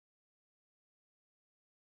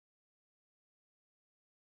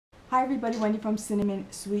Hi everybody, Wendy from Cinnamon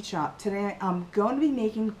Sweet Shop. Today I'm going to be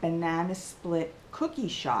making banana split cookie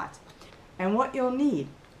shot. And what you'll need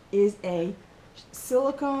is a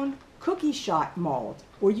silicone cookie shot mold.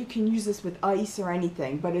 Or you can use this with ice or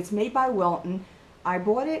anything, but it's made by Wilton. I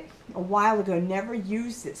bought it a while ago, never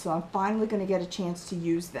used it, so I'm finally going to get a chance to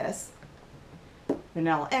use this.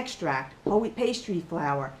 Vanilla extract, whole wheat pastry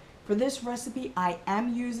flour. For this recipe I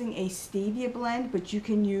am using a stevia blend, but you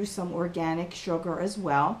can use some organic sugar as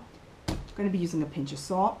well. I'm going to be using a pinch of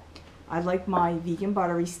salt. I like my vegan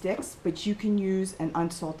buttery sticks, but you can use an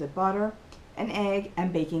unsalted butter, an egg,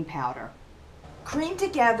 and baking powder. Cream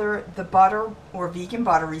together the butter or vegan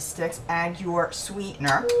buttery sticks and your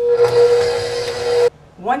sweetener.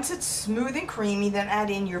 Once it's smooth and creamy, then add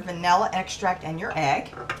in your vanilla extract and your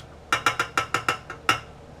egg.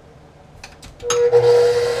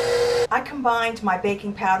 I combined my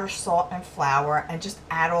baking powder, salt, and flour and just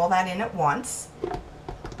add all that in at once.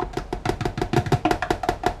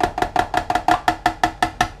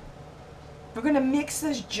 We're going to mix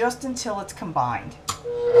this just until it's combined.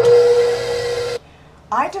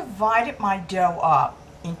 I divided my dough up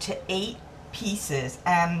into 8 pieces,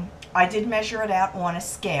 and I did measure it out on a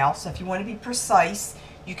scale, so if you want to be precise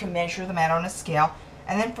you can measure them out on a scale.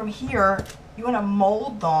 And then from here you want to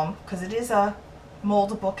mold them, because it is a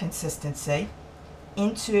moldable consistency,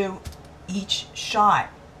 into each shot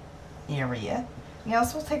area. Now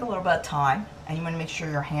this will take a little bit of time, and you want to make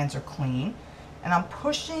sure your hands are clean. And I'm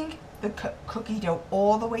pushing the cookie dough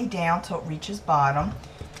all the way down till it reaches bottom,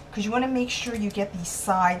 because you want to make sure you get these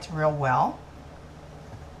sides real well.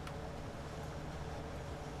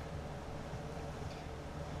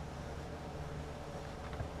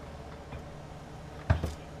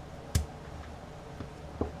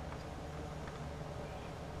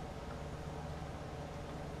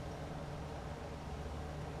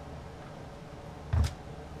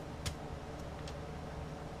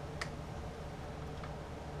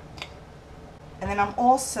 And then I'm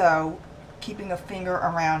also keeping a finger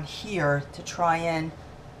around here to try and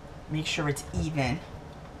make sure it's even.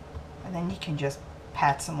 And then you can just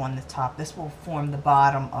pat some on the top. This will form the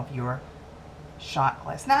bottom of your shot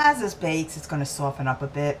glass. Now as this bakes, it's going to soften up a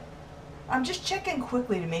bit. I'm just checking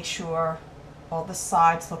quickly to make sure all the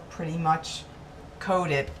sides look pretty much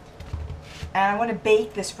coated. And I want to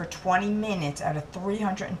bake this for 20 minutes at a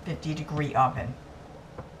 350-degree oven.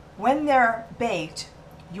 When they're baked,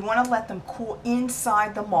 you want to let them cool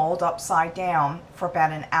inside the mold upside down for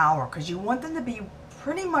about an hour, because you want them to be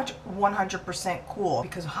pretty much 100% cool,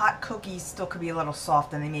 because hot cookies still could be a little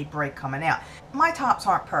soft and they may break coming out. My tops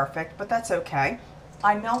aren't perfect, but that's okay.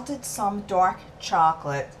 I melted some dark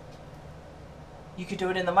chocolate. You could do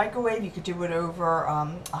it in the microwave, you could do it over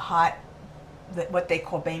a hot, what they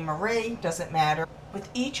call bain-marie, doesn't matter. With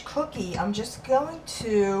each cookie, I'm just going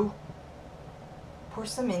to pour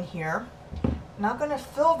some in here. Not going to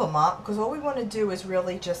fill them up, because all we want to do is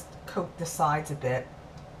really just coat the sides a bit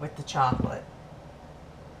with the chocolate.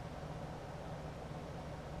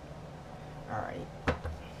 Alright.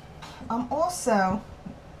 I'm also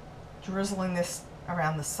drizzling this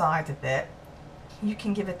around the sides a bit. You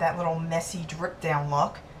can give it that little messy drip down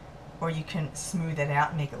look, or you can smooth it out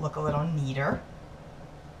and make it look a little neater.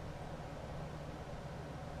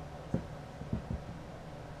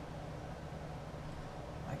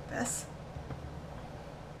 Like this.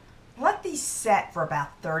 Let these set for about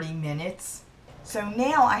 30 minutes. So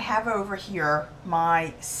now I have over here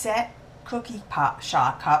my set cookie pop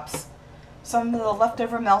shot cups, some of the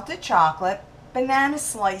leftover melted chocolate, banana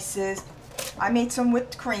slices, I made some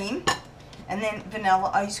whipped cream, and then vanilla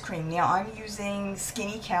ice cream. Now I'm using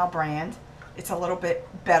Skinny Cow brand. It's a little bit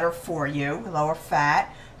better for you, lower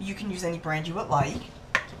fat. You can use any brand you would like.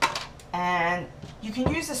 And you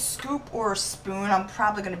can use a scoop or a spoon. I'm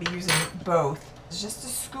probably going to be using both. Just to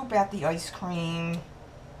scoop out the ice cream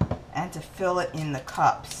and to fill it in the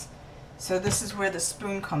cups. So this is where the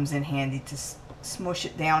spoon comes in handy, to smush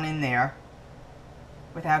it down in there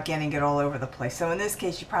without getting it all over the place. So in this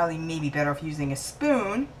case you probably may be better off using a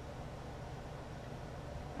spoon.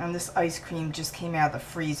 And this ice cream just came out of the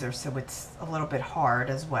freezer, so it's a little bit hard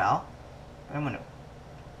as well. But I'm going to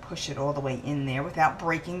push it all the way in there without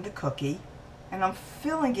breaking the cookie. And I'm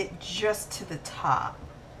filling it just to the top.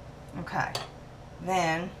 Okay.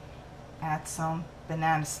 Then add some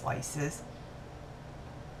banana slices.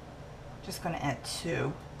 Just going to add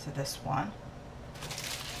 2 to this one.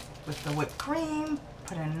 With the whipped cream,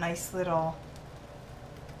 put a nice little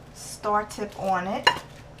star tip on it.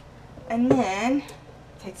 And then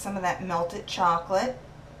take some of that melted chocolate.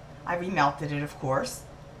 I remelted it, of course.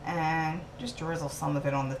 And just drizzle some of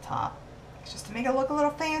it on the top. Just to make it look a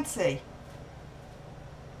little fancy.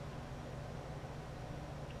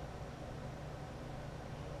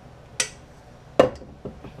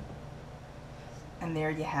 And there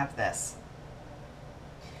you have this.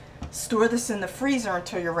 Store this in the freezer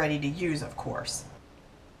until you're ready to use, of course.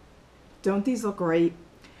 Don't these look great?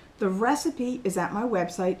 The recipe is at my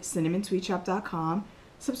website, cinnamonsweetshop.com.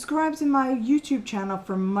 Subscribe to my YouTube channel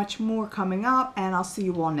for much more coming up, and I'll see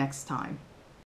you all next time.